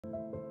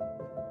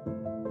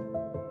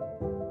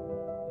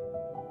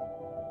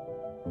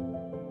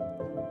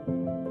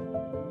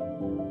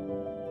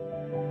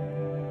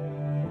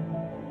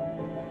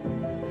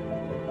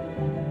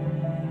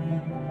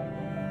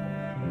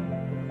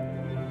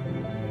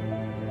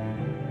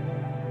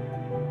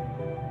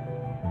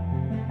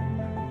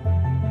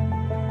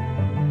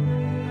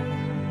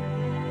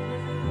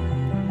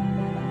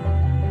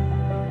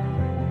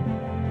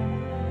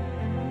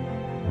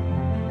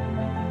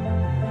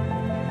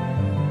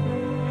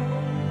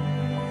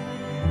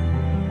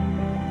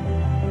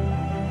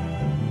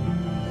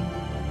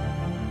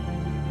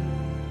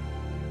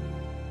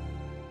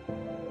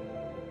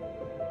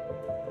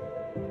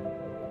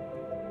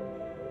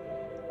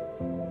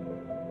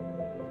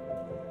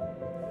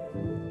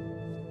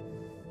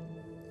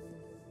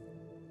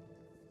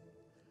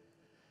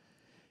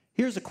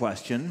Here's a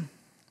question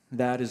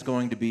that is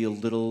going to be a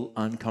little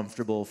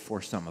uncomfortable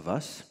for some of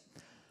us,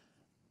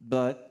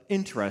 but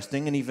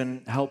interesting and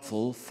even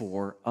helpful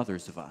for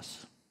others of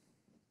us.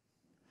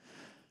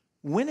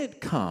 When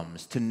it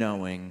comes to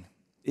knowing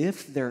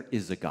if there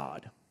is a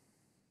God,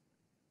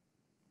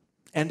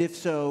 and if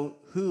so,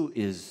 who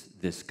is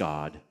this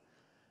God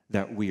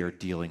that we are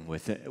dealing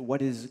with?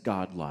 What is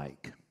God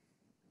like?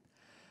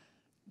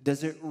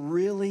 Does it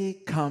really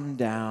come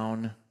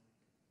down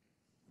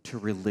to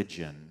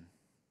religion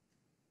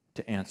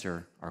to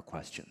answer our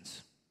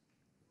questions?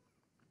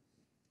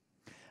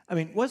 I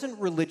mean, wasn't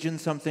religion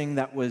something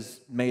that was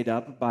made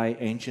up by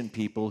ancient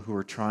people who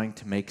were trying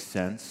to make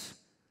sense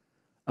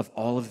of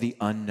all of the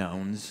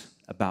unknowns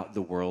about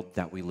the world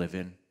that we live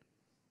in?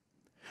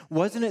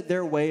 Wasn't it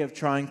their way of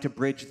trying to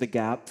bridge the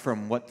gap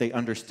from what they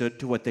understood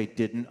to what they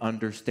didn't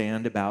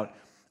understand about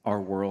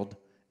our world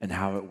and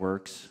how it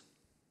works?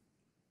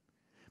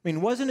 I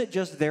mean, wasn't it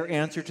just their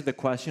answer to the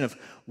question of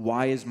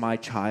why is my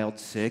child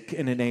sick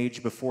in an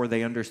age before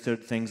they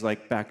understood things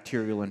like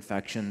bacterial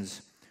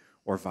infections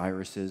or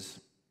viruses?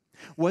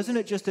 Wasn't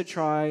it just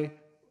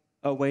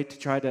a way to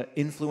try to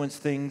influence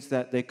things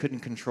that they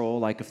couldn't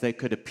control, like if they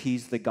could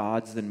appease the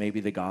gods, then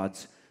maybe the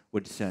gods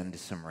would send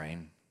some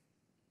rain?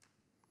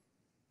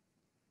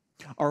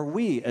 Are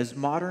we, as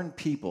modern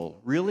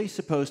people, really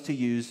supposed to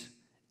use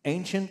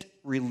ancient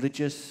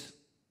religious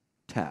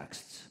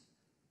texts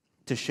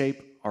to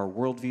shape our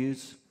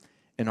worldviews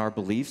and our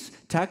beliefs?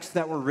 Texts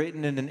that were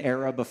written in an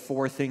era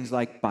before things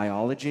like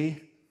biology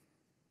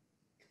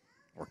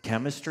or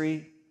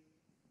chemistry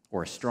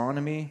or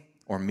astronomy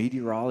or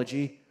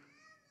meteorology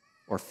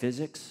or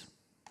physics?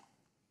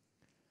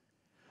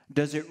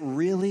 Does it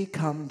really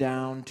come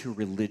down to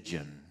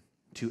religion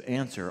to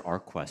answer our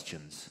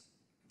questions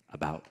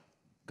about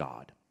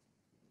God?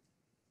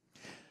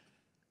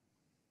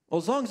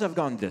 Well, as long as I've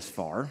gone this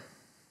far,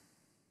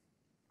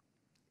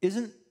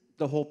 isn't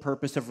the whole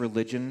purpose of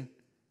religion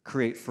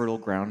create fertile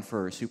ground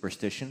for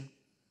superstition?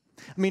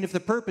 I mean, if the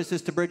purpose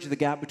is to bridge the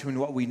gap between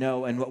what we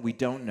know and what we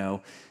don't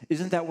know,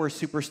 isn't that where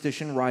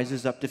superstition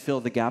rises up to fill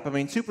the gap? I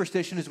mean,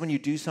 superstition is when you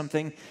do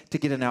something to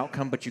get an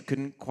outcome, but you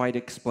couldn't quite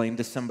explain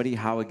to somebody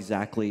how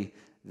exactly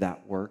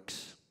that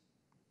works.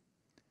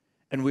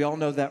 And we all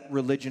know that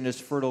religion is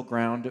fertile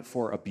ground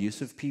for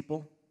abusive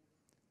people.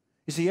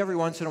 You see, every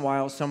once in a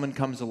while, someone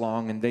comes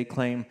along and they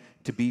claim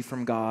to be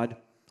from God,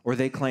 or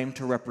they claim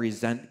to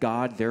represent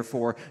God,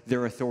 therefore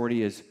their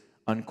authority is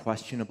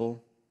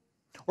unquestionable.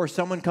 Or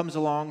someone comes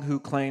along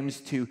who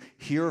claims to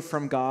hear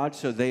from God,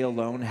 so they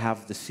alone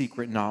have the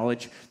secret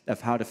knowledge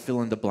of how to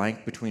fill in the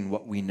blank between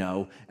what we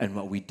know and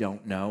what we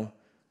don't know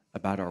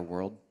about our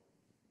world.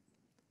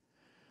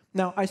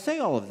 Now, I say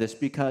all of this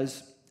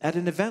because at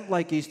an event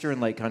like Easter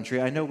in Lake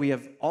Country, I know we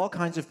have all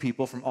kinds of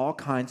people from all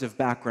kinds of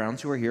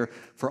backgrounds who are here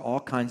for all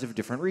kinds of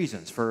different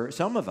reasons. For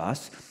some of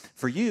us,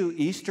 for you,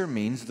 Easter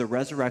means the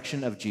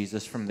resurrection of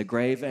Jesus from the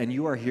grave, and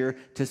you are here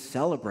to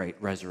celebrate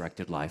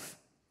resurrected life.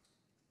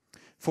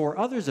 For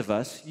others of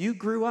us, you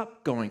grew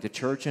up going to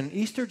church, and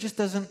Easter just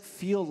doesn't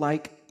feel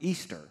like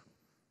Easter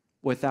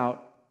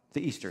without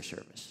the Easter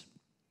service.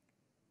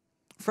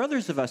 For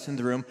others of us in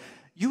the room,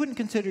 you wouldn't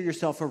consider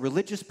yourself a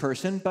religious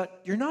person,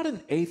 but you're not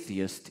an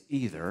atheist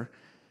either.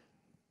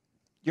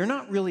 You're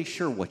not really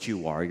sure what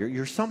you are.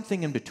 You're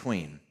something in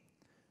between.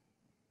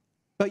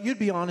 But you'd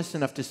be honest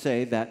enough to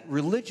say that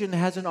religion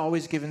hasn't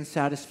always given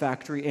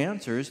satisfactory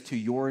answers to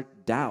your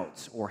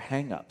doubts or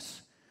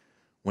hang-ups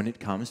when it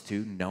comes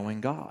to knowing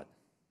God.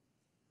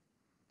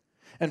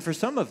 And for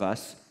some of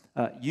us,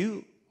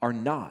 you are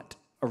not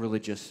a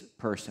religious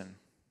person.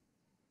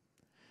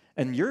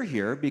 And you're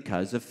here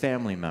because of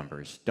family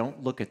members.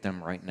 Don't look at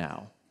them right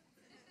now.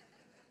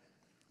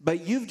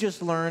 But you've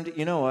just learned,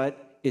 you know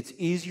what? It's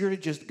easier to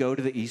just go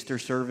to the Easter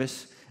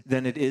service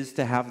than it is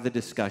to have the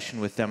discussion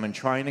with them and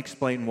try and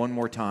explain one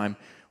more time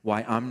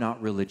why I'm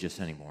not religious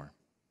anymore.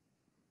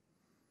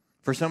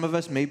 For some of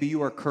us, maybe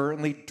you are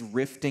currently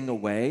drifting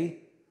away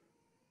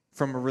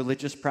from a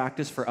religious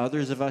practice. For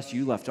others of us,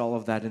 you left all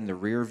of that in the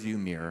rearview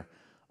mirror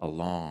a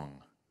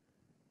long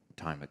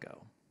time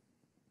ago.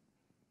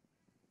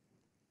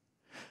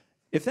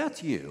 If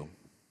that's you,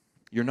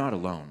 you're not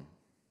alone.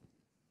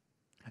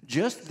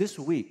 Just this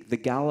week, the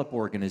Gallup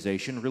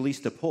organization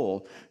released a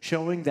poll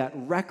showing that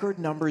record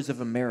numbers of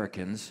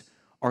Americans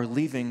are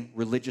leaving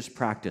religious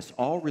practice,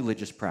 all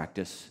religious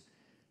practice,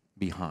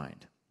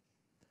 behind.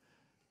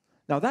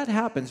 Now, that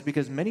happens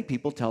because many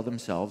people tell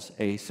themselves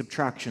a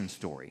subtraction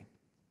story.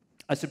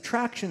 A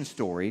subtraction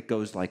story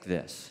goes like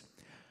this: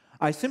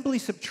 I simply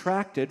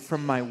subtracted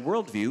from my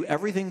worldview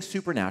everything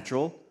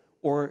supernatural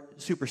or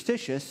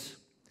superstitious,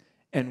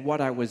 and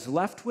what I was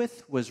left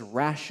with was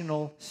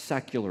rational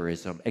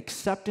secularism,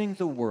 accepting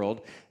the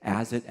world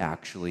as it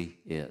actually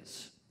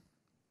is.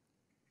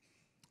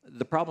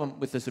 The problem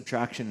with the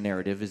subtraction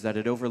narrative is that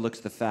it overlooks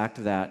the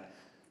fact that,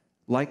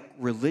 like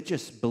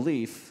religious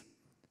belief,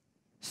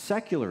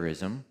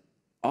 secularism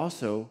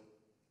also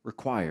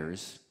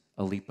requires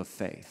a leap of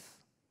faith.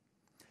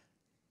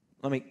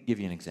 Let me give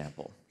you an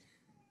example.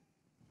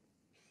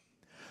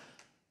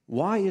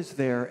 Why is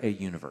there a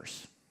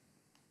universe?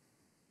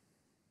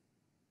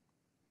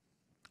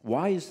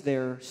 Why is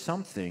there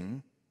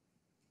something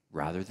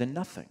rather than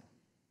nothing?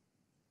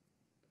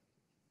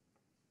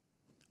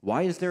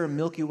 Why is there a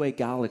Milky Way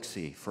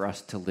galaxy for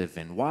us to live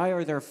in? Why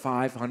are there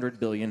 500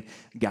 billion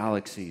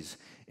galaxies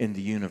in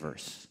the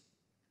universe?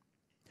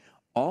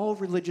 All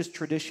religious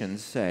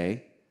traditions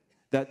say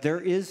that there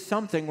is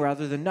something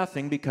rather than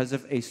nothing because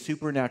of a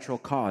supernatural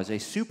cause. A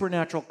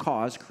supernatural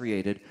cause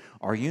created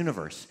our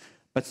universe.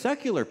 But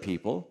secular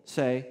people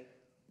say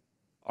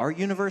our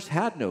universe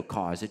had no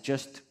cause, it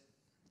just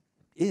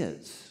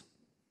is.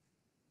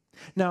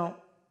 Now,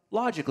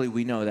 logically,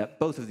 we know that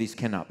both of these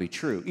cannot be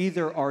true.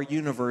 Either our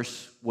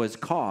universe was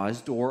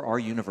caused or our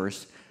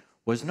universe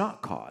was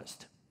not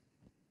caused.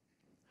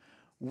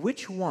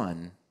 Which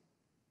one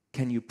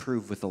can you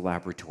prove with a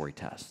laboratory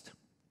test?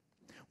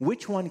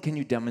 Which one can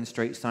you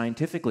demonstrate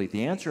scientifically?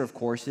 The answer, of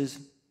course, is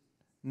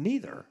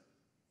neither.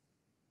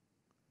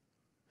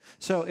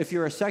 So if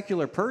you're a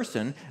secular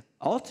person,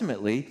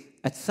 ultimately,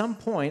 at some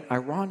point,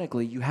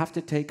 ironically, you have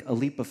to take a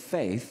leap of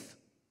faith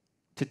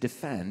to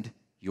defend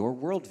your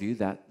worldview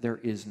that there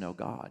is no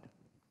God.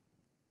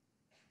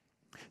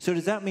 So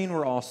does that mean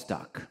we're all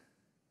stuck?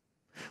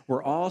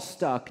 We're all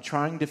stuck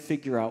trying to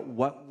figure out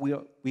what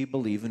we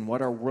believe and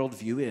what our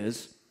worldview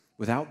is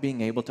without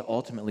being able to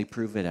ultimately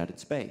prove it at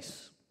its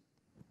base.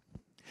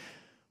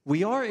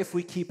 We are if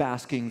we keep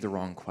asking the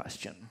wrong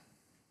question.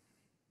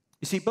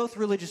 You see, both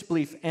religious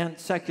belief and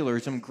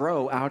secularism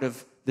grow out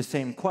of the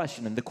same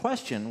question. And the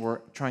question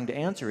we're trying to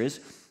answer is,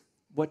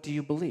 what do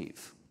you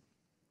believe?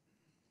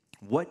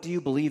 What do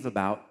you believe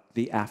about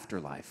the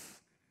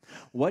afterlife?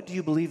 What do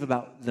you believe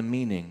about the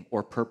meaning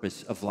or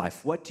purpose of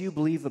life? What do you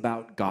believe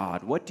about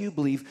God? What do you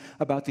believe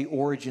about the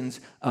origins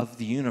of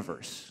the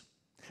universe?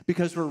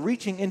 Because we're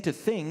reaching into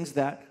things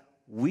that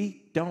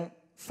we don't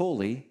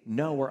fully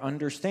know or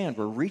understand.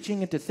 We're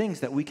reaching into things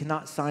that we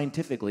cannot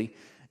scientifically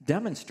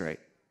demonstrate.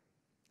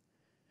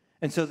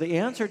 And so the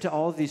answer to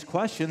all of these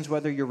questions,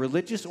 whether you're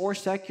religious or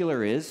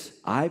secular, is,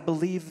 I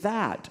believe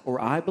that,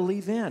 or I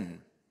believe in.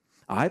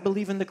 I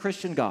believe in the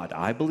Christian God.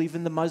 I believe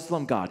in the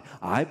Muslim God.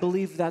 I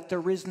believe that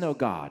there is no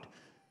God.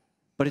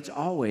 But it's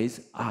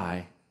always,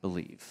 I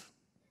believe.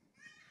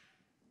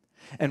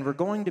 And we're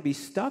going to be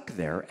stuck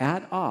there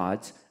at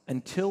odds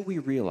until we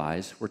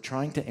realize we're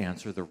trying to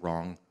answer the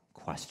wrong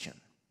question.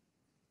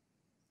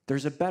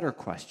 There's a better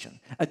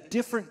question, a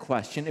different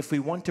question if we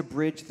want to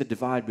bridge the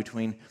divide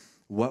between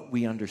what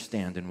we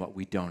understand and what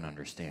we don't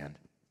understand.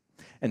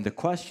 And the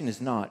question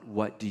is not,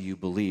 what do you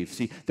believe?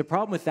 See, the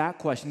problem with that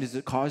question is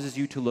it causes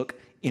you to look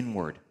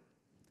inward.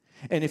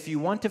 And if you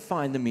want to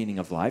find the meaning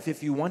of life,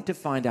 if you want to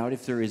find out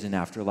if there is an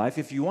afterlife,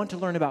 if you want to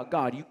learn about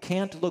God, you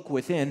can't look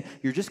within.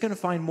 You're just going to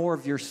find more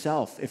of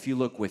yourself if you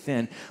look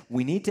within.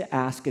 We need to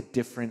ask a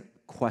different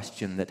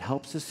question that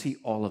helps us see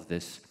all of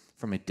this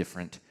from a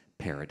different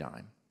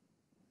paradigm.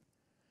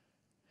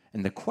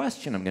 And the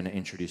question I'm going to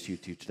introduce you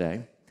to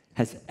today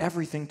has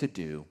everything to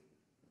do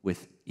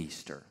with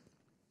Easter.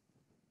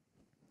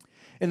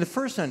 In the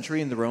first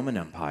century in the Roman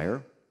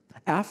Empire,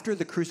 after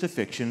the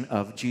crucifixion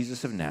of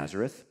Jesus of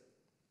Nazareth,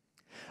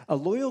 a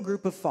loyal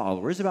group of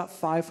followers, about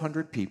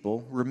 500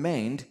 people,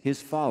 remained his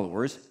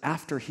followers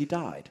after he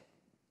died.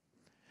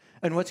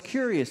 And what's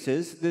curious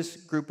is this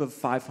group of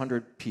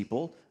 500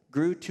 people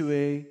grew to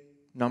a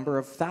number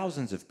of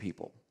thousands of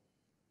people,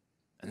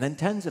 and then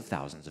tens of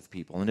thousands of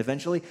people, and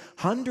eventually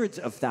hundreds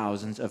of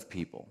thousands of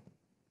people,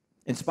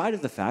 in spite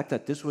of the fact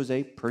that this was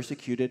a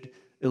persecuted,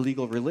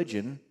 illegal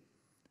religion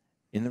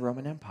in the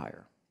Roman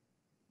Empire.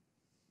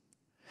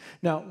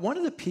 Now, one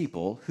of the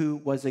people who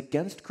was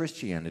against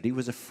Christianity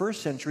was a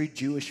first century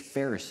Jewish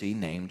Pharisee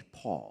named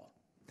Paul.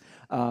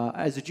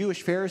 As a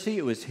Jewish Pharisee,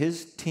 it was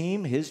his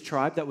team, his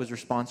tribe, that was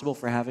responsible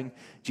for having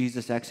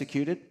Jesus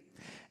executed.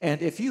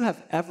 And if you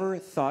have ever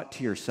thought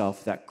to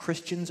yourself that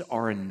Christians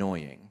are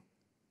annoying,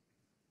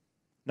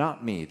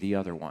 not me, the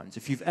other ones.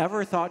 If you've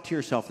ever thought to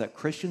yourself that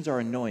Christians are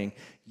annoying,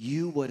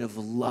 you would have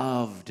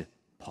loved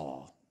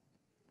Paul.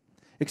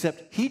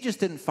 Except he just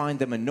didn't find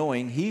them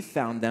annoying, he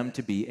found them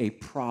to be a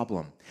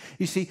problem.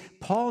 You see,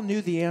 Paul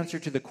knew the answer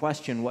to the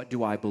question, what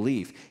do I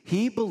believe?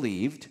 He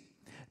believed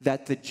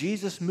that the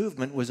Jesus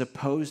movement was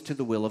opposed to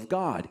the will of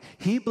God.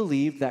 He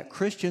believed that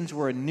Christians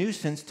were a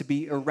nuisance to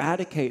be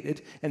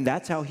eradicated, and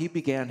that's how he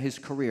began his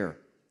career.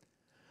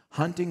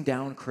 Hunting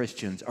down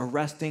Christians,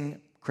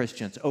 arresting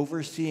Christians,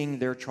 overseeing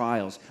their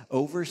trials,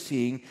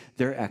 overseeing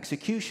their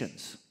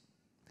executions.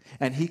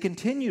 And he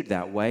continued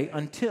that way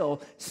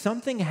until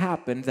something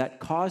happened that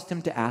caused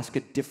him to ask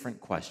a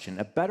different question,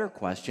 a better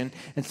question,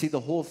 and see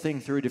the whole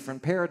thing through a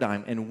different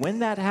paradigm. And when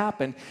that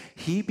happened,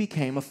 he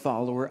became a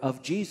follower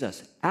of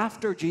Jesus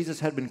after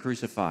Jesus had been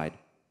crucified.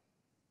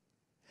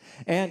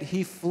 And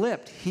he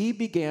flipped. He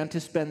began to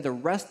spend the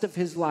rest of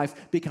his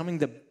life becoming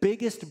the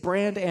biggest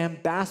brand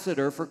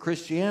ambassador for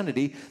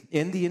Christianity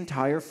in the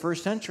entire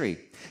first century.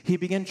 He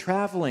began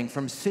traveling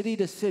from city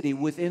to city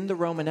within the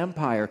Roman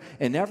Empire,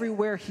 and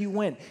everywhere he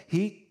went,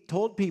 he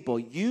told people,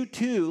 you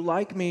too,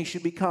 like me,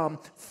 should become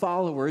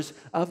followers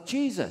of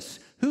Jesus.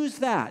 Who's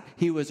that?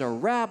 He was a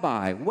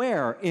rabbi.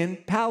 Where? In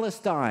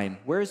Palestine.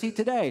 Where is he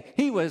today?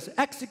 He was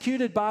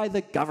executed by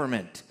the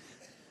government.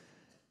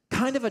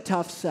 Kind of a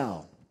tough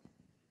sell.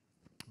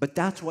 But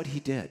that's what he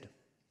did.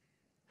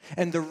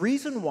 And the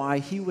reason why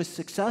he was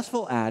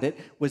successful at it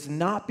was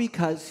not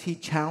because he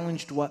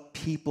challenged what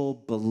people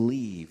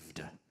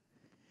believed.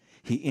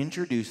 He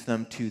introduced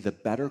them to the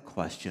better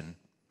question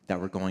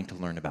that we're going to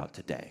learn about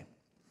today.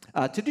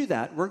 To do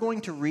that, we're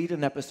going to read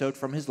an episode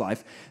from his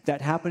life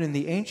that happened in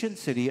the ancient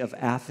city of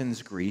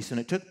Athens, Greece, and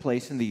it took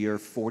place in the year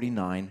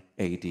 49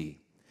 AD.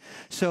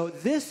 So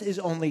this is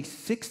only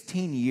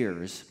 16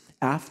 years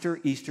after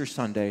Easter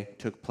Sunday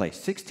took place.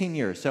 16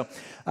 years. So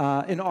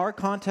in our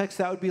context,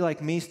 that would be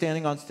like me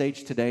standing on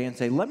stage today and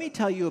say, let me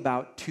tell you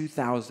about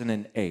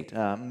 2008.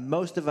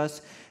 Most of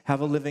us have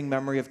a living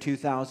memory of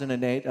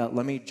 2008.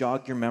 Let me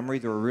jog your memory.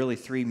 There were really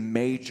three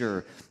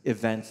major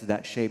events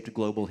that shaped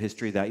global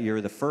history that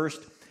year. The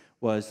first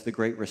was the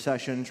Great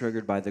Recession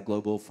triggered by the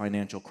global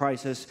financial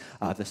crisis.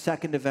 The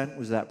second event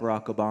was that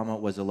Barack Obama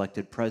was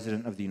elected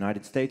president of the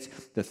United States.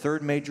 The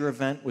third major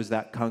event was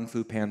that Kung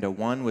Fu Panda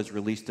 1 was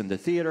released in the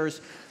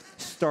theaters,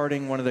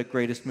 starting one of the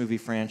greatest movie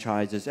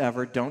franchises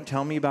ever. Don't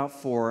tell me about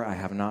 4. I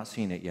have not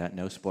seen it yet.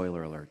 No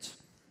spoiler alerts.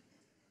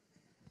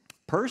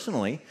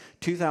 Personally,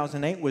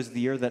 2008 was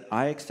the year that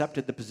I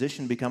accepted the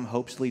position to become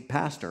Hope's lead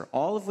pastor.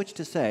 All of which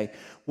to say,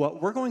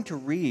 what we're going to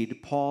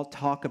read Paul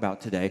talk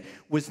about today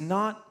was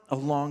not a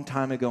long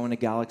time ago in a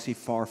galaxy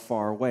far,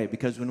 far away.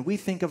 Because when we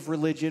think of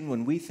religion,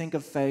 when we think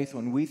of faith,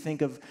 when we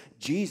think of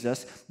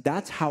Jesus,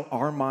 that's how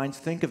our minds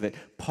think of it.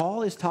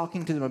 Paul is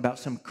talking to them about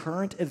some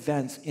current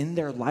events in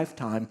their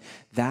lifetime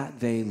that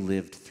they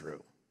lived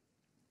through.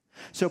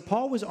 So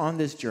Paul was on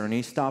this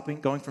journey,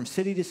 going from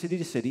city to city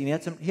to city,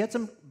 and he had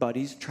some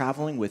buddies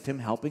traveling with him,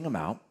 helping him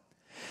out.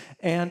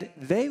 And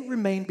they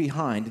remained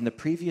behind in the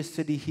previous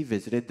city he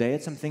visited. They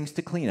had some things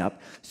to clean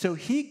up. So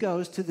he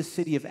goes to the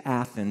city of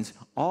Athens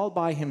all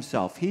by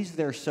himself. He's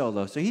there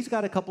solo. So he's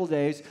got a couple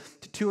days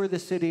to tour the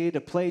city, to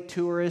play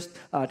tourist,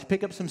 to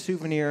pick up some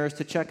souvenirs,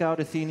 to check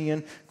out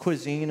Athenian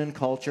cuisine and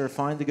culture,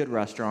 find the good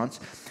restaurants.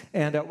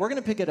 And we're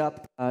going to pick it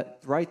up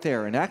right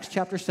there in Acts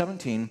chapter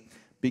 17,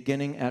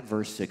 beginning at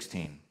verse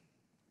 16.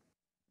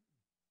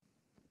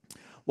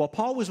 While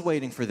Paul was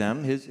waiting for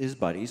them, his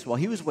buddies, while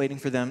he was waiting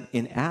for them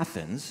in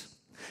Athens,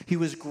 he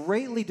was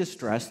greatly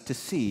distressed to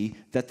see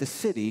that the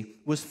city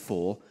was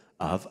full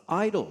of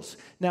idols.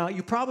 Now,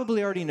 you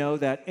probably already know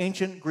that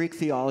ancient Greek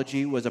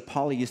theology was a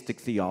polytheistic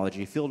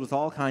theology filled with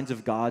all kinds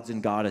of gods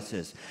and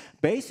goddesses.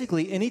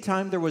 Basically,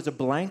 anytime there was a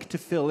blank to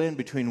fill in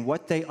between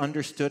what they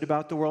understood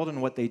about the world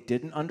and what they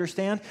didn't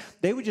understand,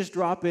 they would just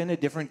drop in a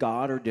different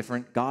god or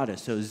different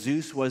goddess. So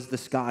Zeus was the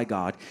sky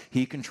god.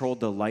 He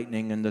controlled the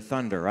lightning and the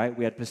thunder, right?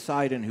 We had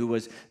Poseidon, who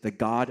was the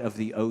god of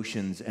the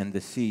oceans and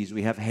the seas.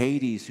 We have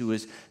Hades, who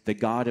is the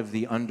god of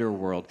the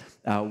underworld.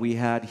 We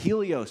had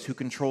Helios, who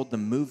controlled the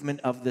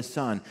movement of the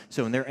sun.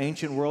 So in their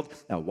ancient world,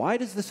 why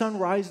does the sun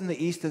rise in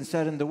the east and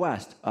set in the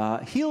west?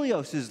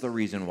 Helios is the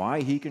reason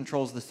why. He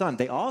controls the sun.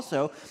 They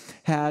also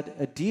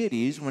had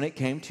deities when it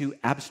came to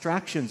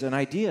abstractions and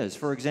ideas.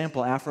 For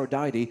example,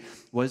 Aphrodite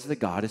was the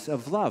goddess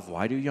of love.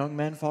 Why do young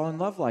men fall in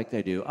love like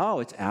they do?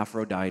 Oh, it's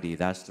Aphrodite.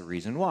 That's the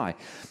reason why.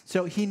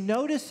 So he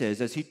notices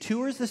as he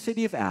tours the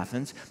city of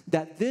Athens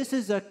that this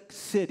is a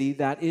city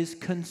that is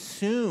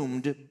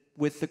consumed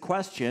with the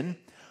question,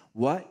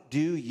 what do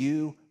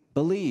you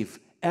believe?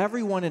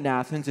 Everyone in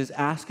Athens is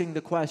asking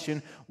the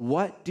question,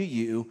 what do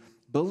you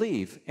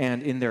believe?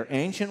 And in their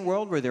ancient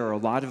world, where there are a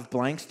lot of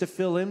blanks to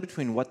fill in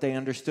between what they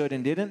understood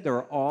and didn't, there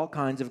are all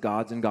kinds of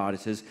gods and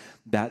goddesses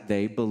that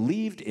they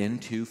believed in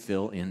to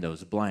fill in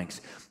those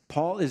blanks.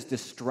 Paul is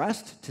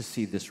distressed to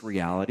see this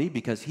reality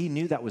because he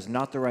knew that was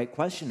not the right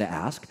question to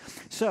ask.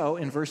 So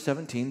in verse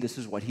 17, this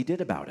is what he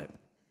did about it.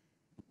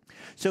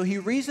 So he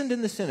reasoned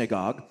in the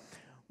synagogue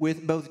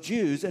with both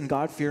Jews and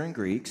God-fearing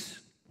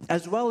Greeks,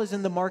 as well as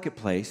in the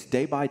marketplace,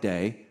 day by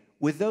day,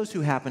 with those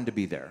who happened to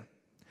be there.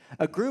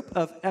 A group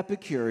of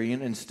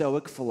Epicurean and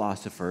Stoic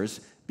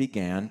philosophers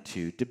began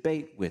to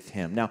debate with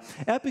him. Now,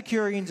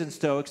 Epicureans and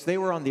Stoics, they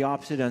were on the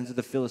opposite ends of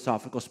the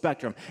philosophical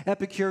spectrum.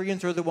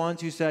 Epicureans are the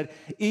ones who said,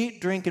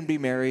 eat, drink, and be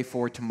merry,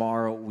 for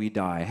tomorrow we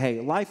die.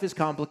 Hey, life is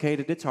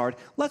complicated, it's hard.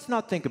 Let's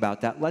not think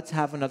about that. Let's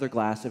have another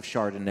glass of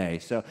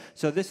Chardonnay.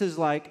 So this is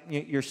like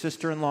your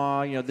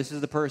sister-in-law, this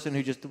is the person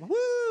who just,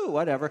 woo,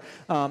 whatever.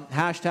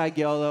 Hashtag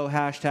YOLO,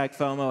 hashtag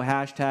FOMO,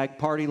 hashtag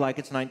party like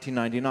it's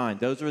 1999.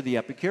 Those were the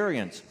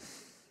Epicureans.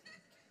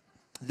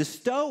 The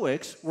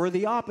Stoics were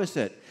the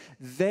opposite.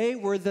 They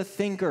were the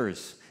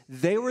thinkers.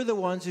 They were the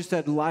ones who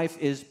said life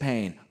is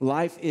pain,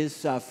 life is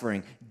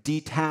suffering,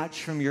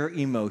 detach from your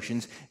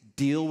emotions,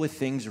 deal with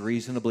things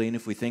reasonably, and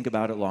if we think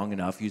about it long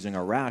enough using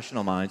our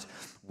rational minds,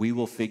 we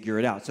will figure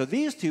it out. So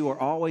these two are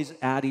always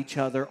at each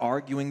other,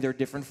 arguing their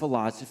different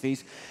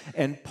philosophies,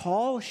 and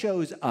Paul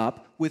shows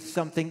up with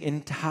something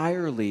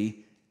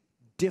entirely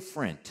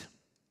different.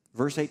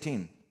 Verse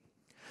 18.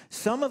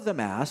 Some of them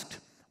asked,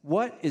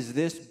 what is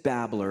this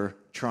babbler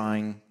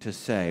trying to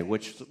say?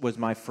 Which was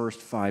my first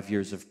 5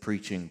 years of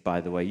preaching,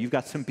 by the way. You've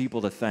got some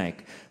people to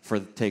thank for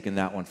taking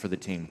that one for the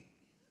team.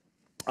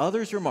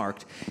 Others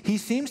remarked, he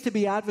seems to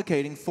be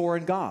advocating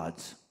foreign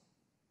gods.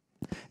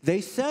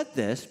 They said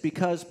this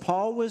because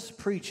Paul was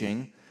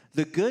preaching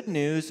the good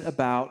news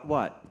about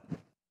what?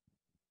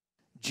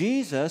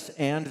 Jesus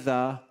and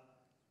the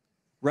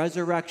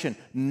resurrection,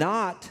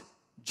 not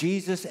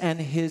Jesus and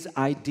his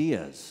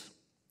ideas,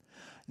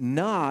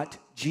 not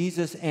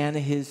Jesus and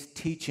his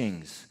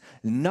teachings,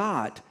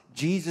 not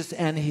Jesus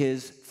and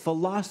his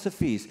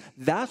philosophies.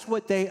 That's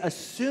what they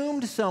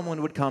assumed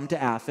someone would come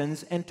to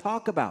Athens and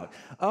talk about.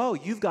 Oh,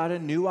 you've got a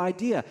new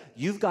idea.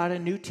 You've got a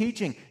new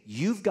teaching.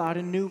 You've got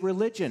a new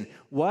religion.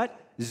 What?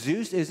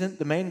 Zeus isn't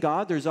the main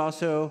god. There's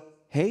also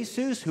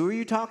Jesus. Who are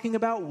you talking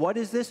about? What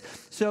is this?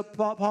 So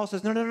Paul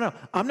says, no.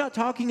 I'm not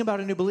talking about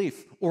a new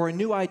belief or a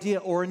new idea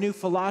or a new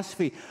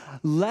philosophy.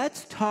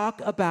 Let's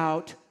talk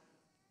about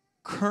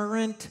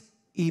current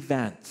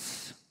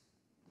events.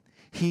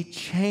 He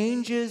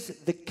changes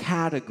the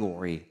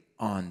category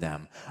on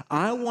them.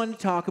 I want to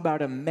talk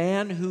about a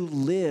man who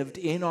lived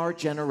in our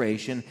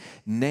generation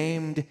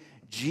named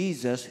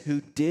Jesus,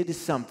 who did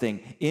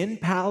something in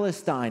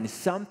Palestine.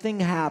 Something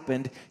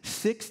happened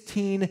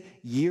 16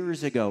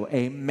 years ago.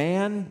 A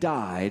man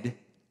died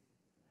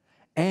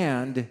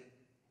and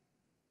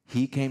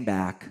he came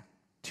back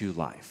to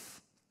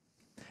life.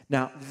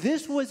 Now,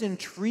 this was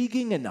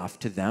intriguing enough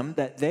to them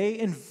that they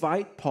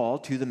invite Paul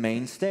to the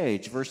main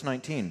stage. Verse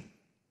 19.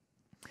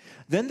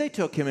 Then they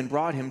took him and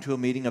brought him to a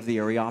meeting of the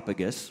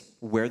Areopagus,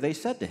 where they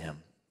said to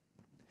him,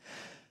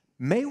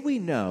 "May we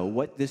know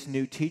what this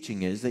new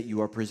teaching is that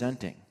you are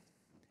presenting?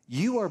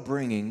 You are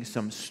bringing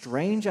some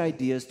strange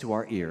ideas to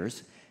our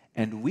ears,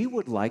 and we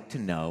would like to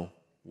know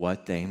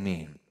what they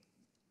mean."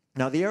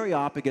 Now, the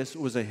Areopagus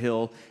was a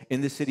hill in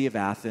the city of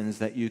Athens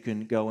that you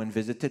can go and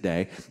visit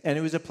today. And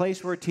it was a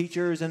place where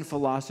teachers and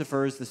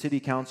philosophers, the city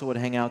council would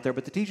hang out there,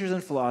 but the teachers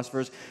and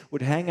philosophers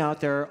would hang out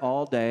there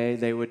all day.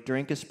 They would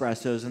drink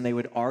espressos and they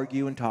would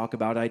argue and talk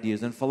about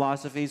ideas and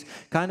philosophies,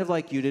 kind of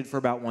like you did for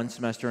about one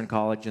semester in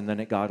college, and then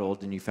it got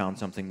old and you found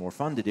something more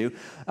fun to do.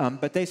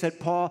 But they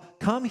said, "Paul,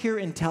 come here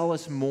and tell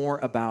us more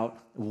about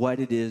what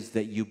it is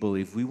that you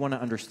believe. We want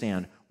to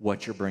understand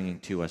what you're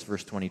bringing to us."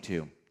 Verse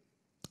 22.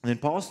 And then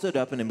Paul stood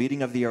up in a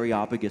meeting of the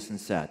Areopagus and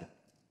said,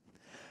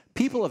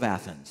 "People of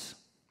Athens,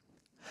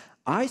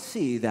 I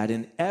see that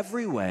in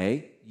every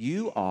way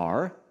you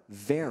are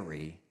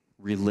very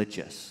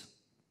religious.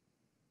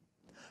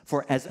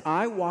 For as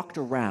I walked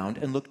around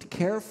and looked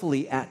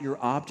carefully at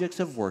your objects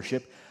of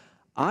worship,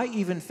 I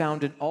even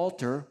found an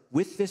altar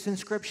with this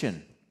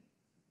inscription: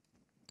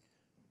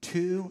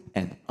 to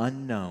an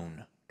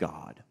unknown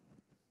God.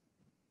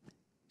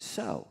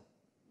 So,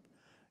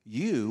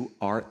 you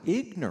are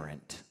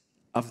ignorant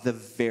of the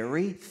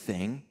very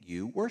thing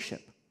you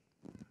worship.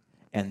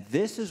 And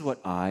this is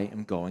what I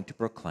am going to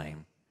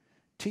proclaim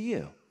to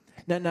you."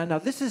 Now,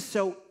 this is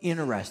so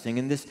interesting.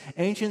 In this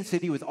ancient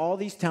city with all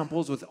these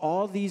temples, with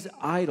all these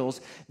idols,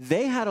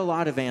 they had a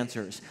lot of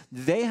answers.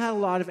 They had a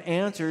lot of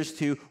answers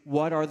to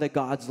what are the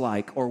gods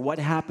like, or what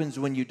happens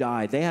when you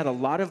die. They had a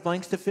lot of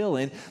blanks to fill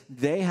in.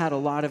 They had a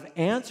lot of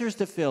answers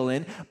to fill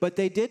in, but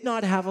they did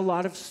not have a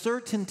lot of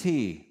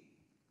certainty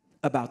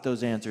about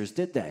those answers,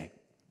 did they?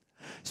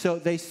 So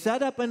they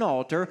set up an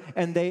altar,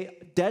 and they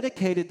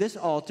dedicated this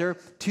altar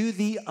to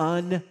the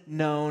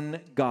unknown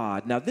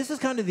God. Now, this is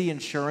kind of the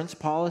insurance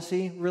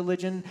policy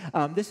religion.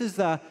 This is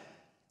the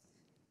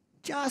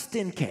just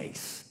in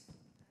case.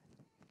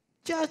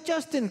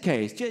 Just in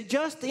case.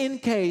 Just in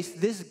case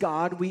this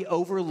God we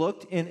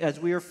overlooked as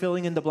we are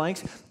filling in the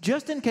blanks,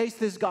 just in case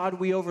this God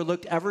we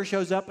overlooked ever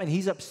shows up and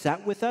he's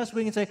upset with us,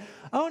 we can say,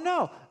 "Oh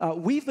no,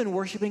 we've been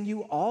worshiping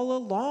you all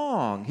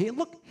along. Hey,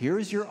 look,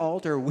 here's your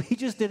altar. We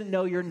just didn't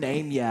know your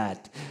name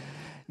yet."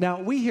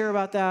 Now, we hear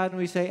about that and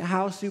we say,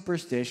 how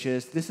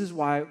superstitious. This is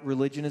why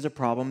religion is a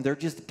problem. They're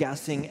just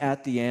guessing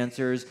at the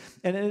answers.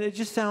 And it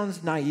just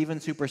sounds naive and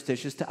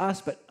superstitious to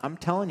us. But I'm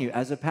telling you,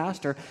 as a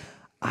pastor,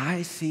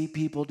 I see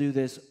people do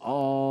this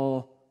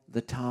all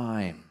the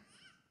time.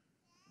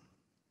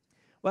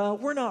 Well,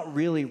 we're not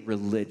really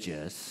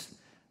religious,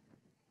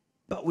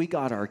 but we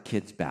got our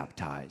kids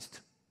baptized,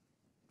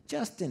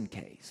 just in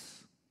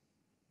case.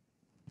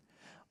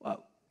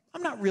 Well,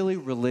 I'm not really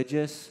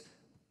religious,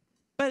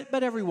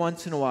 but every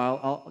once in a while,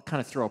 I'll kind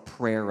of throw a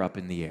prayer up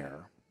in the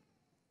air,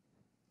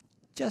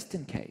 just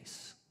in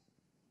case.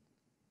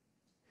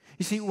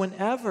 You see,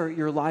 whenever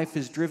your life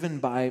is driven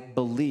by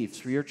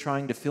beliefs, where you're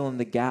trying to fill in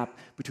the gap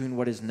between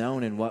what is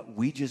known and what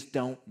we just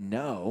don't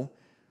know,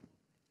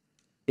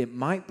 it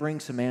might bring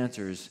some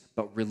answers,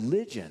 but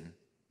religion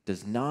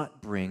does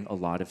not bring a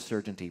lot of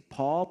certainty.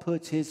 Paul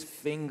puts his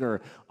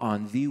finger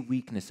on the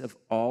weakness of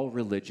all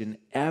religion,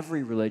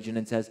 every religion,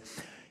 and says,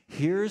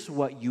 here's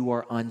what you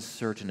are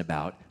uncertain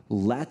about.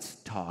 Let's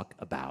talk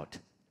about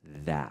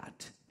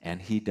that.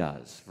 And he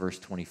does. Verse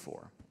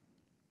 24.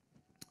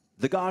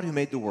 The God who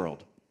made the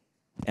world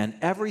and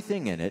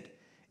everything in it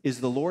is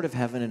the Lord of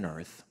heaven and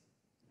earth.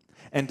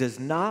 and does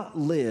not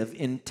live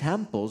in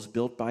temples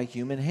built by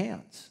human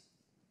hands.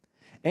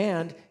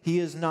 And he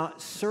is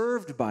not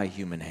served by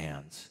human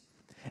hands,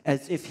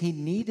 as if he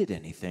needed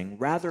anything.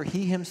 Rather,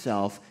 he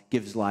himself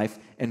gives life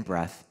and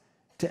breath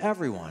to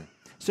everyone.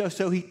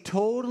 So he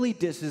totally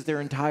disses their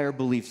entire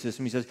belief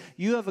system. He says,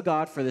 you have a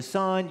God for the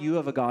sun, you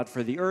have a God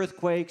for the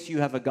earthquakes, you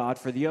have a God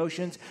for the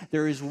oceans.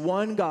 There is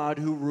one God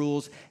who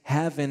rules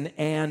heaven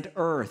and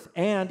earth.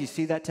 And you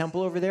see that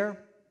temple over there?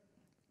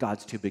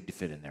 God's too big to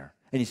fit in there.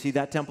 And you see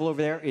that temple over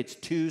there? It's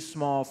too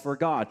small for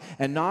God.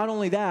 And not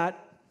only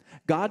that,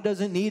 God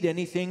doesn't need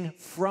anything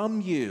from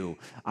you.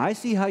 I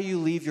see how you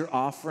leave your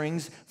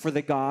offerings for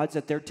the gods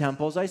at their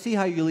temples. I see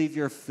how you leave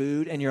your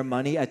food and your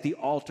money at the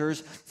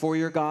altars for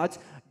your gods.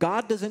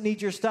 God doesn't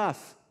need your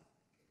stuff.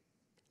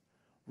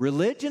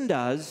 Religion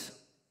does,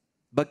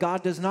 but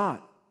God does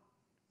not.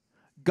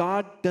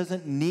 God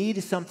doesn't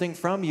need something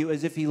from you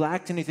as if he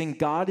lacks anything.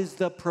 God is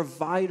the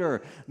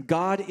provider.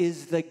 God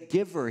is the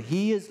giver.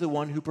 He is the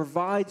one who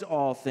provides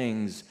all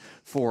things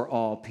for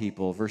all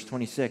people. Verse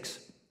 26,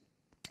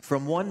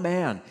 from one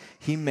man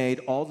he made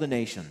all the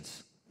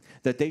nations,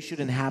 that they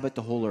should inhabit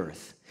the whole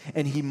earth.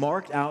 And he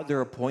marked out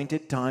their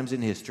appointed times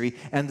in history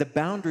and the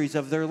boundaries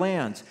of their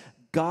lands.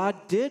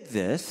 God did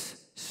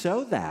this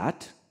so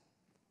that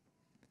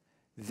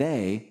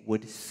they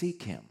would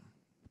seek him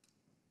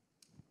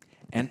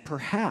and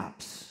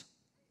perhaps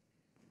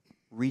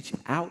reach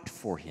out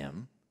for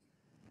him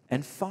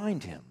and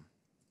find him,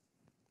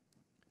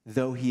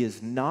 though he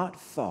is not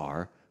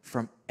far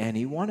from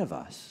any one of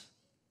us.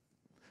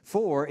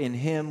 For in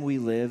him we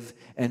live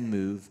and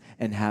move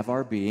and have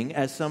our being,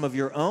 as some of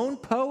your own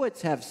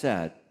poets have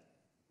said.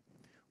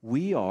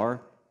 We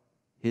are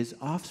his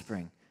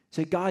offspring.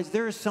 Say, guys,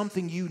 there is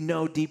something you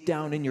know deep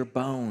down in your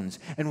bones.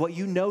 And what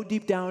you know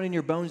deep down in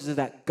your bones is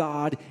that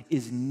God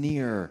is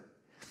near.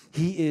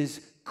 He is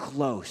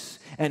close.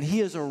 And he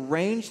has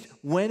arranged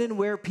when and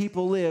where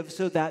people live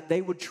so that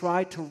they would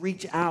try to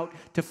reach out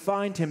to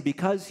find him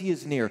because he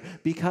is near,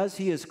 because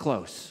he is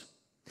close.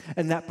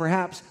 And that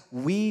perhaps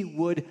we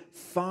would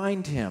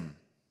find him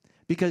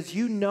because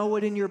you know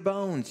it in your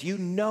bones. You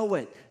know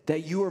it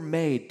that you are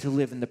made to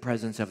live in the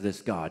presence of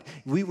this God.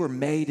 We were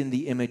made in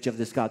the image of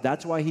this God.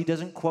 That's why he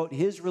doesn't quote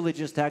his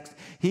religious text.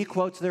 He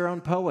quotes their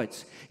own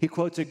poets. He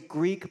quotes a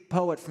Greek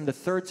poet from the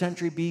 3rd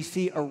century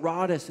BC,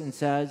 Herodotus, and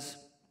says,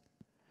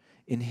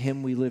 in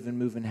him we live and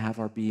move and have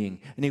our being.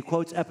 And he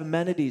quotes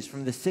Epimenides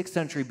from the 6th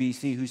century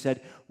BC, who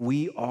said,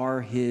 we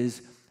are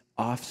his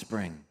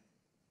offspring.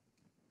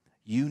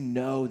 You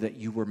know that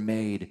you were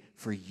made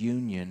for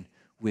union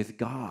with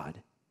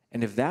God.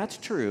 And if that's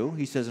true,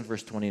 he says in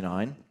verse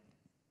 29,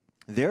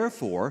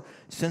 therefore,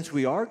 since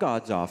we are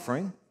God's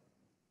offering,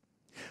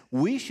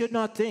 we should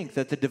not think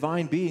that the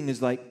divine being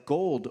is like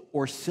gold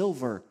or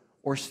silver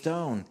or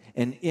stone,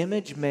 an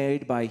image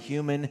made by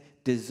human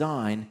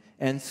design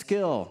and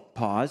skill.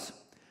 Pause.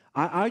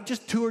 I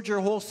just toured your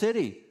whole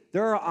city.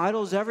 There are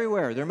idols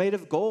everywhere. They're made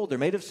of gold, they're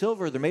made of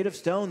silver, they're made of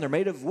stone, they're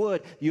made of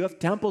wood. You have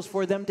temples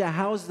for them to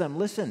house them.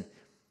 Listen,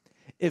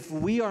 if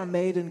we are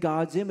made in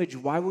God's image,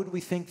 why would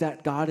we think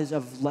that God is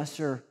of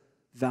lesser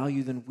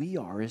value than we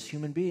are as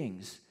human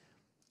beings?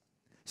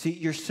 See,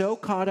 you're so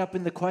caught up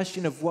in the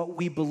question of what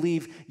we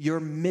believe, you're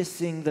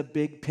missing the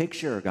big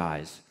picture,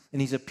 guys. And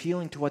he's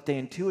appealing to what they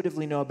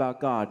intuitively know about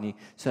God. And he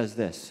says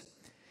this,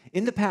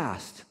 in the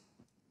past,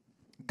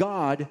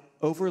 God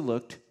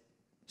overlooked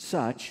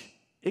such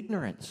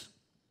ignorance.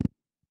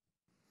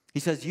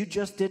 He says, you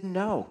just didn't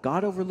know.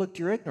 God overlooked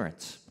your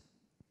ignorance.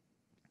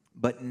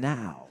 But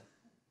now,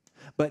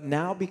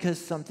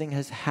 because something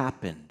has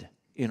happened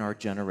in our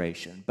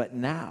generation, but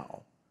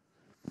now,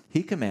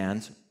 he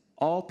commands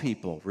all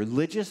people,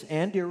 religious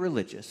and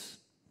irreligious,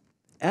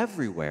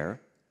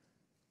 everywhere,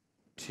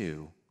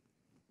 to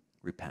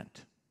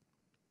repent.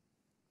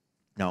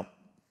 Now,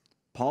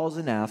 Paul's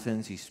in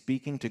Athens. He's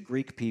speaking to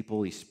Greek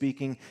people. He's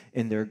speaking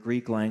in their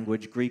Greek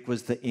language. Greek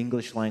was the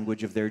English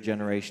language of their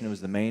generation. It was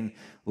the main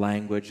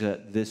language.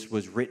 This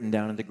was written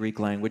down in the Greek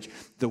language.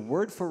 The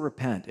word for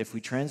repent, if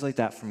we translate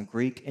that from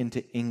Greek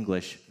into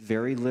English,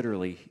 very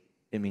literally,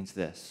 it means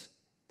this.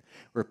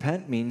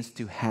 Repent means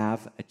to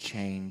have a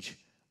change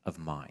of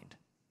mind.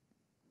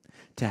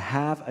 To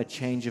have a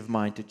change of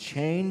mind, to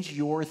change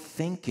your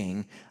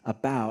thinking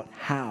about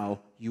how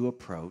you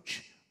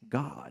approach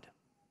God.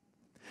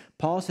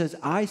 Paul says,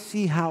 I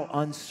see how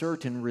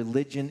uncertain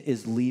religion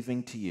is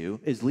leaving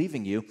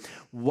you.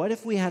 What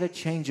if we had a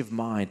change of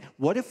mind?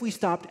 What if we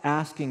stopped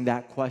asking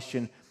that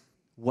question,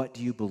 what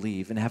do you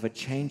believe? And have a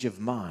change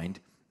of mind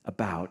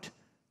about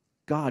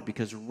God?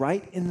 Because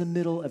right in the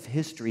middle of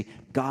history,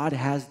 God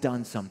has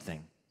done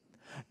something.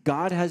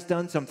 God has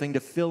done something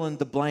to fill in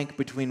the blank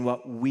between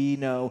what we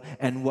know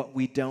and what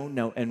we don't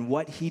know. And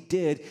what he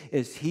did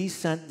is he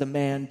sent the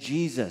man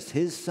Jesus,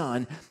 his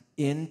son,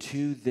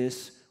 into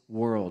this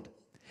world.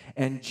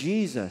 And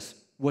Jesus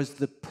was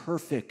the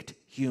perfect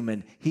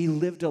human. He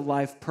lived a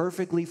life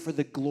perfectly for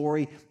the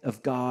glory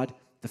of God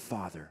the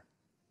Father.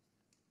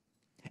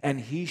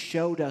 And he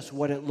showed us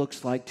what it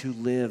looks like to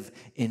live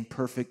in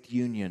perfect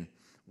union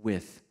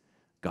with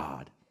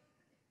God.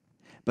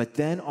 But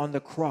then on the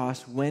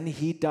cross, when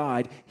he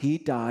died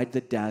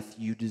the death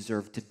you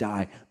deserve to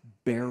die,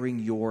 bearing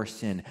your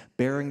sin,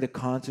 bearing the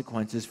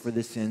consequences for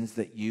the sins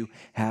that you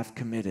have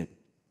committed.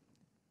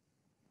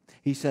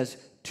 He says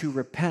to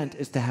repent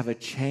is to have a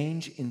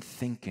change in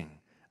thinking,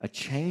 a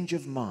change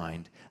of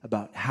mind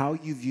about how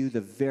you view the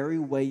very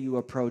way you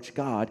approach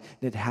God,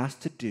 and it has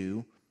to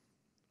do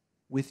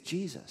with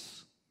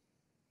Jesus.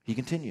 He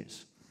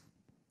continues,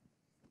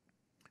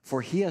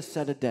 for he has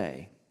set a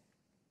day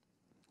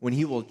when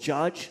he will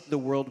judge the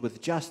world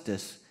with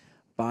justice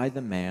by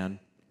the man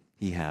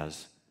he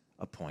has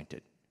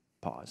appointed.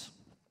 Pause.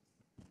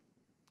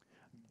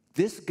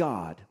 This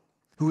God,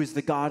 who is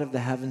the God of the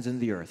heavens and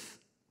the earth,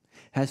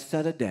 has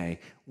set a day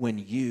when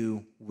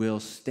you will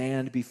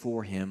stand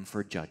before him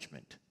for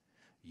judgment.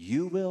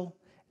 You will,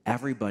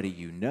 everybody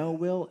you know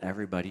will,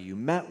 everybody you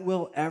met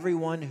will,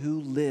 everyone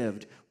who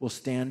lived will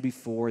stand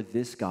before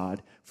this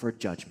God for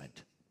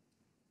judgment.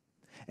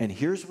 And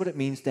here's what it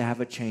means to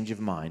have a change of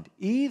mind.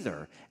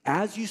 Either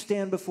as you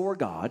stand before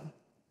God,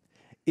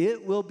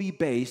 it will be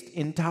based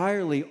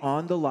entirely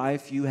on the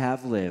life you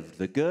have lived,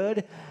 the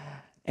good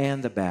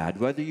and the bad.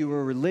 Whether you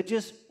were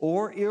religious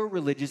or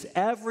irreligious,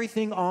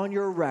 everything on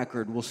your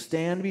record will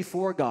stand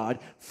before God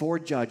for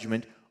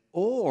judgment.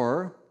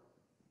 Or,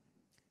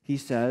 he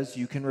says,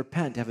 you can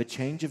repent, have a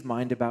change of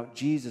mind about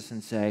Jesus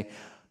and say,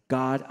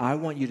 God, I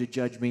want you to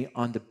judge me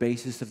on the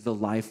basis of the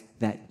life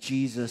that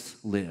Jesus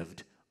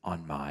lived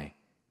on my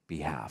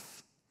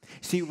behalf.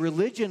 See,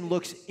 religion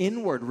looks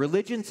inward.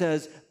 Religion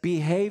says,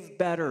 behave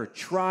better,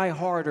 try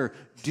harder,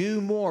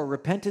 do more.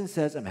 Repentance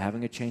says, I'm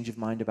having a change of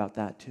mind about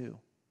that too.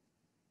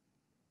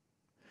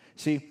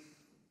 See,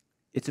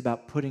 it's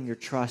about putting your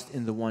trust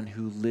in the one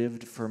who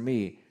lived for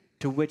me,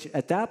 to which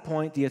at that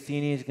point the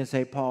Athenians can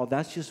say, Paul,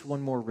 that's just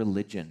one more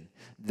religion.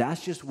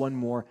 That's just one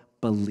more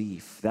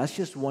belief. That's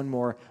just one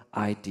more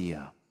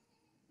idea.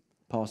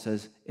 Paul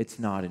says, it's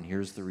not, and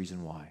here's the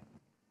reason why.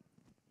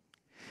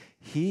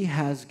 He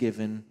has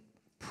given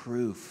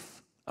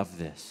proof of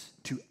this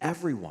to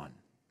everyone.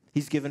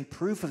 He's given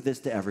proof of this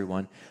to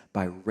everyone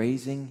by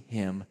raising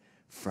him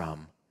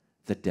from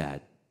the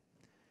dead.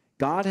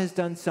 God has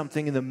done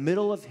something in the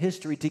middle of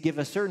history to give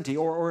us certainty,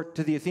 or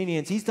to the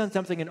Athenians, he's done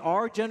something in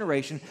our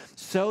generation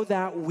so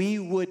that we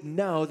would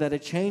know that a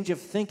change of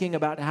thinking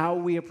about how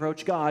we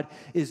approach God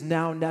is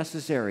now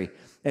necessary.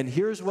 And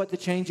here's what the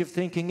change of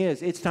thinking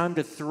is. It's time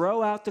to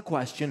throw out the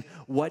question,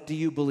 what do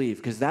you believe?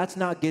 Because that's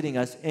not getting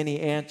us any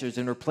answers,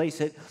 and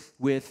replace it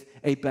with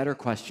a better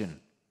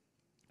question.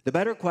 The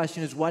better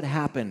question is what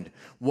happened?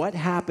 What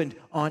happened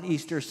on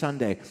Easter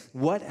Sunday?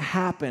 What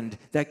happened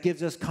that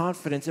gives us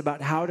confidence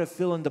about how to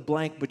fill in the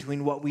blank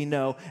between what we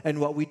know and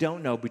what we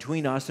don't know,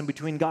 between us and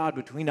between God,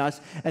 between us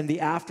and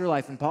the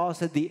afterlife? And Paul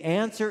said the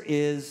answer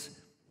is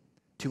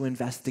to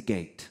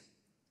investigate,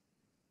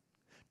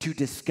 to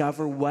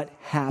discover what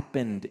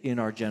happened in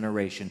our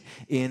generation,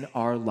 in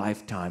our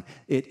lifetime.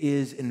 It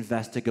is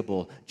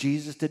investigable.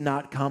 Jesus did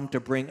not come to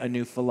bring a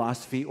new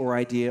philosophy or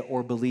idea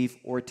or belief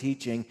or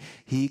teaching.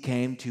 He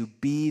came to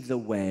be the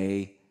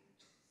way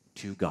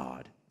to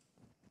God.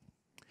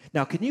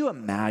 Now, can you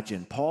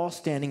imagine Paul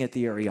standing at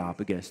the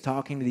Areopagus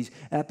talking to these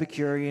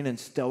Epicurean and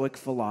Stoic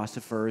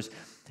philosophers,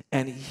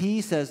 and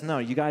he says, no,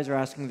 you guys are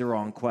asking the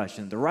wrong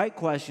question. The right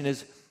question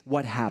is,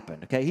 what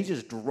happened? Okay, he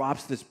just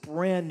drops this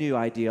brand new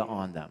idea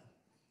on them.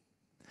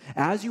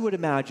 As you would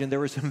imagine, there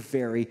were some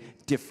very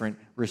different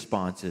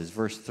responses.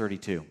 Verse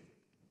 32.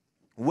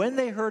 When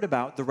they heard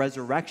about the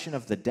resurrection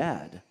of the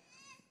dead,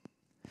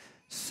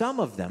 some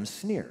of them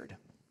sneered.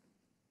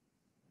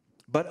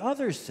 But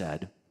others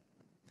said,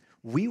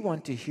 we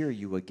want to hear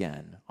you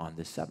again on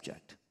this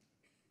subject.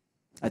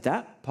 At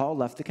that, Paul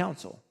left the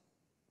council.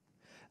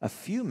 A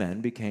few men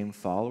became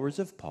followers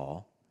of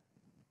Paul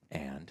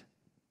and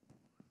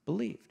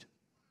believed.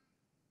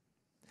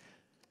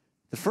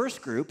 The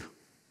first group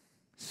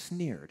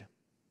sneered.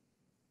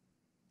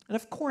 And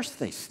of course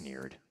they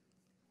sneered.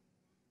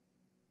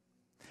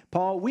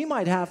 Paul, we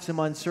might have some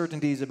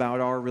uncertainties about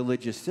our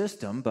religious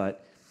system,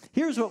 but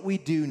here's what we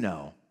do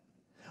know.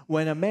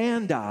 When a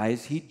man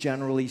dies, he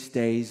generally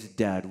stays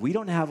dead. We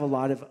don't have a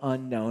lot of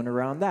unknown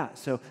around that.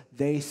 So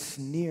they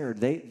sneered.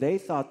 They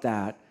thought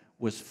that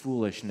was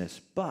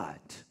foolishness.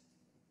 But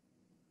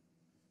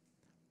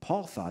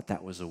Paul thought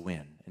that was a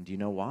win. And do you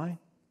know why?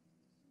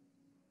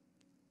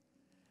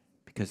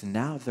 Because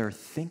now they're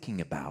thinking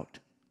about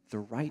the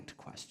right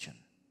question.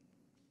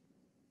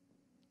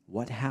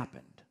 What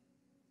happened?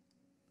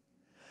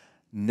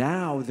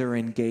 Now they're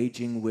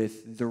engaging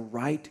with the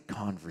right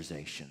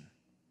conversation.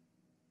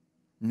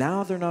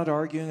 Now they're not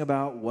arguing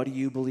about what do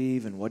you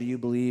believe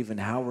and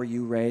how were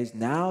you raised.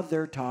 Now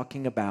they're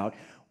talking about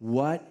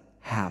what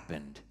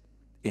happened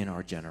in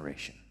our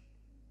generation.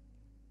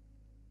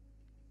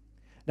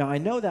 Now I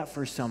know that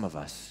for some of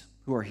us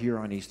who are here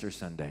on Easter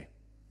Sunday,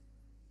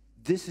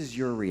 this is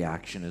your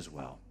reaction as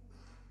well.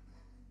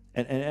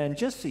 And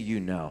just so you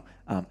know,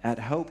 at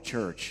Hope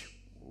Church,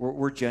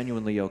 we're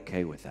genuinely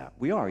okay with that.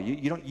 We are.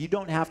 You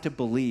don't have to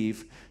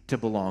believe to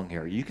belong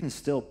here. You can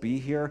still be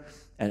here,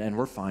 and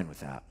we're fine with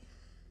that.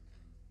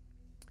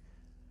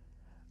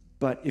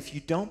 But if you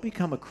don't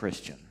become a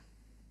Christian,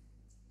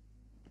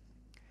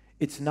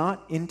 it's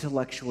not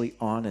intellectually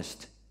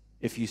honest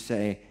if you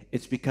say,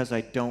 it's because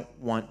I don't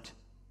want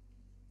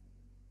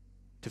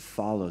to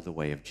follow the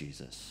way of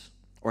Jesus,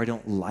 or I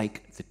don't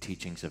like the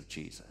teachings of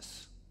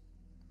Jesus.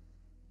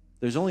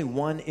 There's only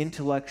one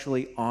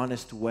intellectually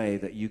honest way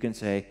that you can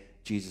say,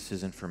 Jesus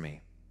isn't for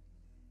me.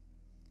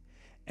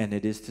 And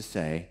it is to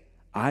say,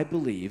 I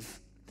believe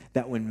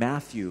that when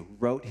Matthew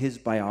wrote his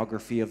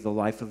biography of the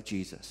life of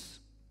Jesus,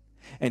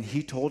 and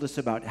he told us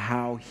about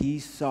how he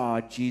saw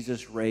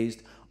Jesus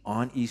raised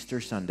on Easter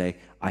Sunday,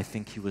 I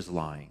think he was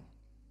lying.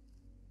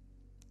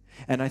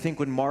 And I think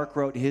when Mark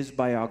wrote his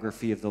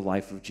biography of the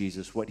life of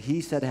Jesus, what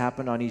he said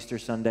happened on Easter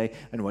Sunday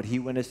and what he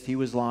witnessed, he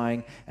was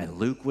lying, and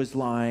Luke was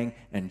lying,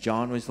 and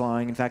John was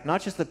lying. In fact,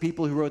 not just the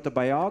people who wrote the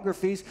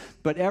biographies,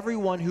 but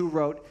everyone who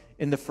wrote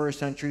in the first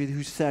century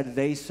who said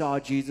they saw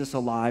Jesus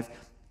alive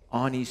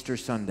on Easter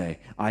Sunday.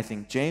 I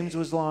think James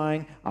was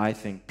lying. I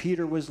think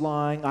Peter was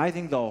lying. I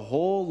think the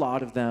whole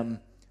lot of them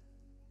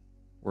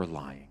were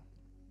lying.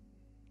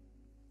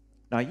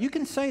 Now, you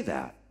can say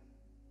that.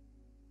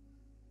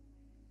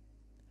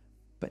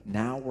 But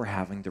now we're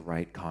having the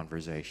right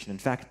conversation. In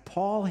fact,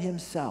 Paul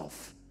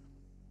himself,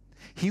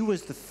 he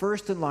was the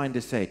first in line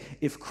to say,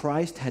 if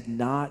Christ had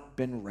not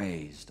been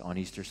raised on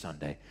Easter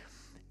Sunday,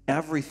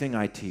 everything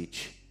I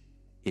teach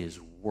is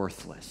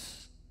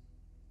worthless.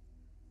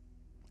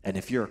 And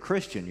if you're a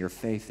Christian, your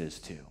faith is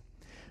too.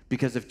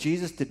 Because if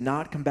Jesus did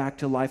not come back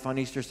to life on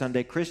Easter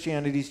Sunday,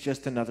 Christianity is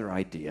just another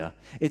idea.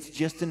 It's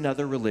just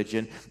another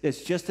religion.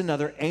 It's just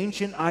another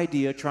ancient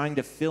idea trying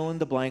to fill in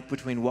the blank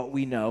between what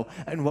we know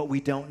and what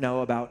we don't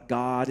know about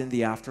God and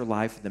the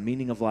afterlife, the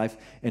meaning of life,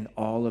 and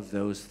all of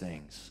those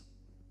things.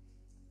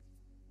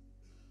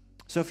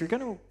 So if you're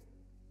going to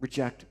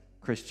reject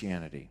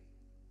Christianity,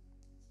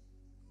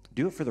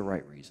 do it for the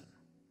right reason.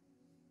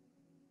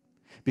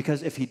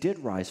 Because if he did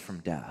rise from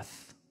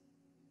death,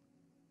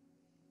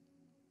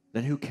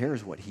 then who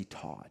cares what he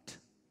taught?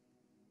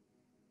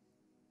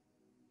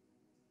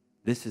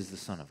 This is the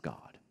Son of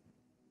God.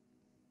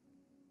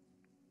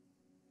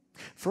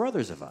 For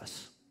others of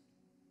us,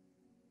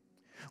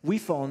 we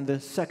fall in the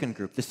second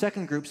group. The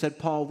second group said,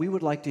 Paul, we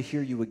would like to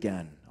hear you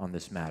again on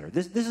this matter.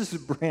 This is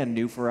brand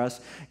new for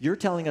us. You're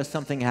telling us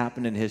something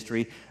happened in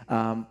history.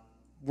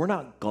 We're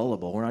not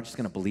gullible. We're not just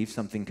going to believe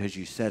something because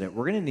you said it.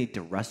 We're going to need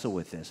to wrestle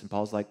with this. And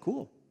Paul's like,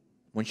 cool.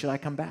 When should I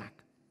come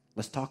back?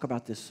 Let's talk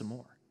about this some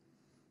more.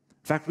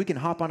 In fact, we can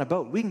hop on a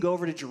boat. We can go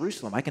over to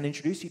Jerusalem. I can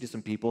introduce you to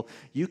some people.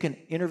 You can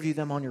interview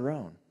them on your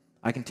own.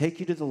 I can take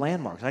you to the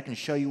landmarks. I can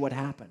show you what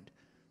happened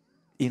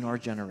in our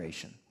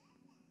generation.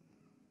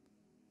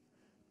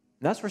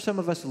 And that's where some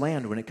of us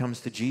land when it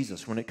comes to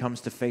Jesus, when it comes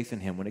to faith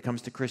in him, when it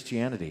comes to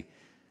Christianity.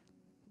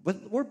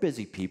 But we're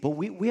busy people.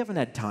 We haven't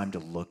had time to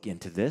look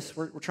into this.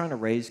 We're trying to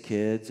raise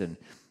kids and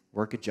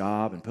work a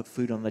job and put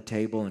food on the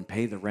table and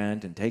pay the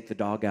rent and take the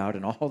dog out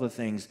and all the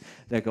things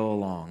that go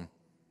along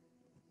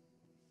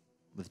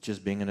with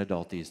just being an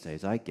adult these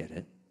days. I get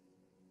it.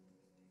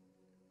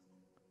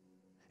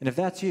 And if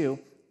that's you,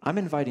 I'm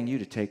inviting you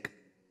to take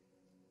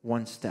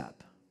one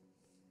step.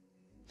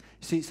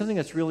 See, something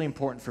that's really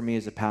important for me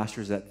as a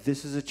pastor is that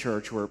this is a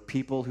church where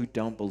people who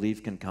don't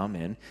believe can come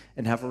in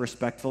and have a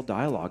respectful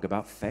dialogue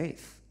about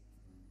faith.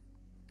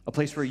 A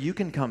place where you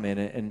can come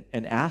in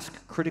and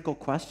ask critical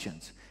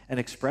questions and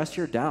express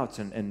your doubts,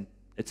 and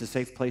it's a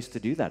safe place to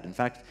do that. In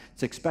fact,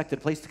 it's an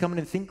expected place to come in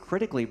and think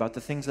critically about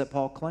the things that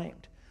Paul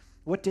claimed.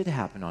 What did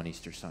happen on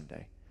Easter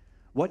Sunday?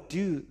 What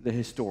do the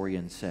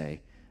historians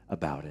say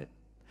about it?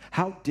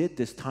 How did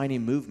this tiny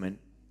movement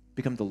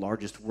become the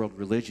largest world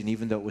religion,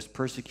 even though it was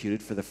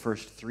persecuted for the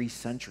first 3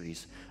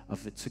 centuries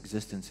of its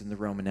existence in the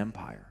Roman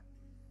Empire?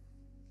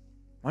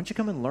 Why don't you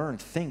come and learn,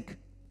 think,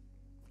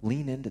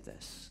 lean into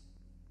this?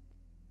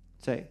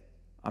 Say,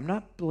 I'm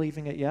not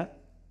believing it yet,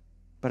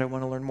 but I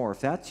want to learn more.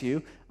 If that's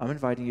you, I'm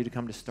inviting you to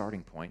come to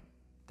Starting Point.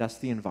 That's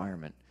the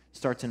environment. It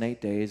starts in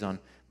 8 days on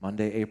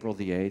Monday, April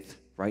the 8th,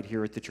 right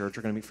here at the church.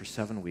 We're going to meet for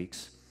 7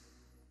 weeks.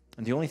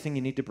 And the only thing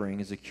you need to bring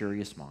is a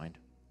curious mind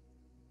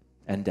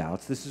and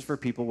doubts. This is for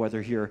people, whether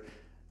you're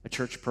a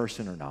church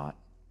person or not,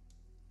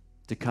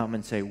 to come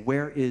and say,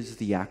 where is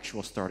the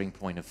actual starting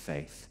point of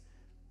faith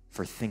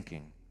for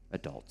thinking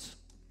adults?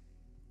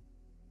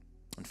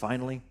 And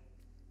finally,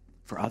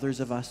 for others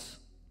of us,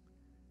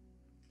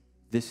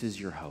 this is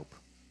your hope.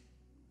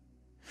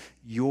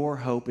 Your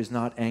hope is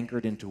not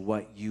anchored into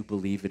what you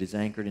believe. It is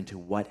anchored into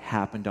what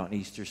happened on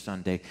Easter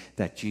Sunday,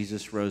 that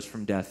Jesus rose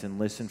from death. And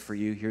listen, for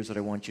you, here's what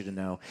I want you to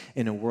know.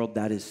 In a world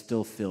that is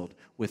still filled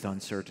with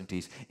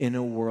uncertainties, in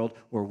a world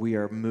where we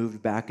are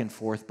moved back and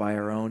forth by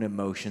our own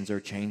emotions or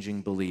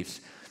changing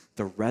beliefs,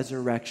 the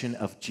resurrection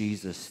of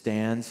Jesus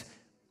stands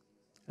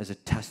as a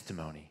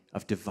testimony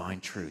of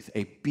divine truth,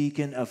 a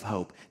beacon of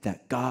hope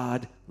that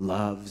God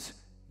loves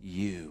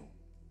you.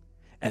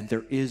 And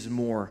there is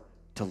more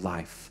to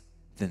life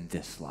than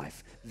this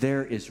life.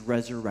 There is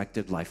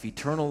resurrected life,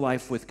 eternal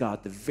life with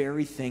God, the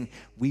very thing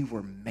we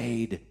were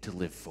made to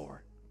live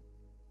for.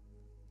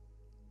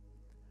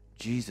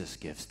 Jesus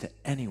gives to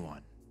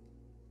anyone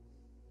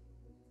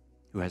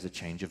who has a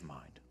change of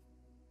mind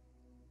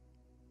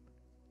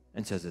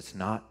and says, it's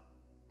not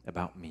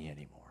about me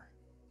anymore.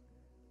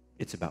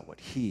 It's about what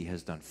he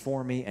has done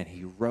for me, and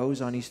he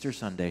rose on Easter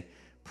Sunday,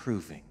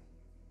 proving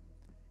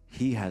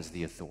he has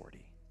the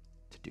authority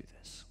to do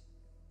this.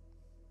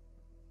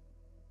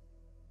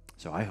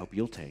 So I hope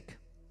you'll take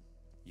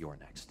your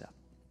next step.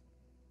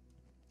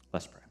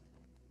 Let's pray.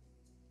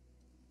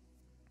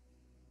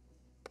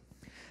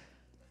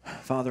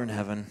 Father in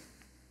heaven,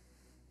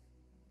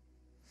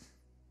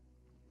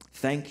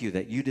 thank you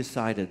that you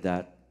decided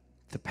that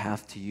the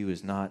path to you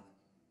is not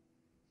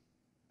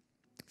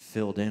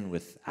filled in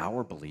with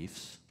our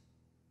beliefs,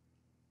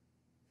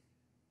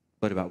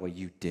 but about what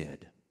you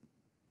did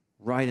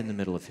right in the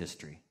middle of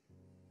history.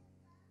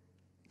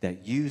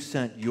 That you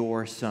sent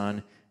your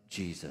son,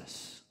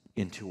 Jesus,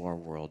 into our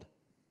world.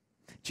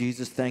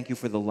 Jesus, thank you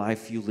for the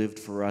life you lived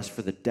for us,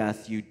 for the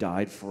death you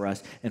died for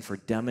us, and for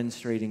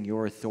demonstrating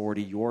your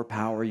authority, your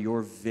power,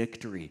 your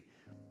victory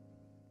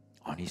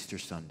on Easter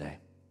Sunday.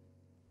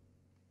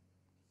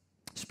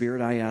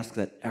 Spirit, I ask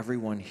that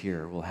everyone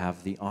here will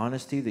have the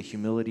honesty, the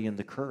humility, and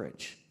the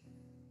courage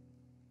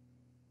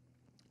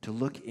to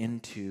look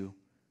into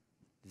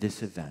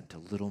this event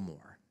a little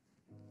more.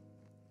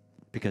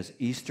 Because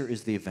Easter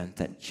is the event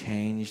that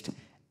changed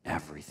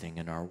everything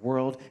in our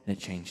world, and it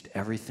changed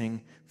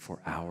everything for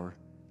our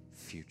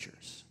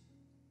futures.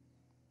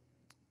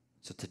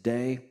 So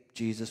today,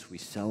 Jesus, we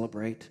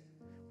celebrate,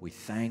 we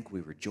thank,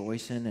 we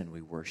rejoice in, and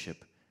we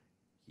worship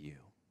you.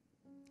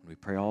 And we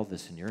pray all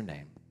this in your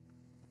name.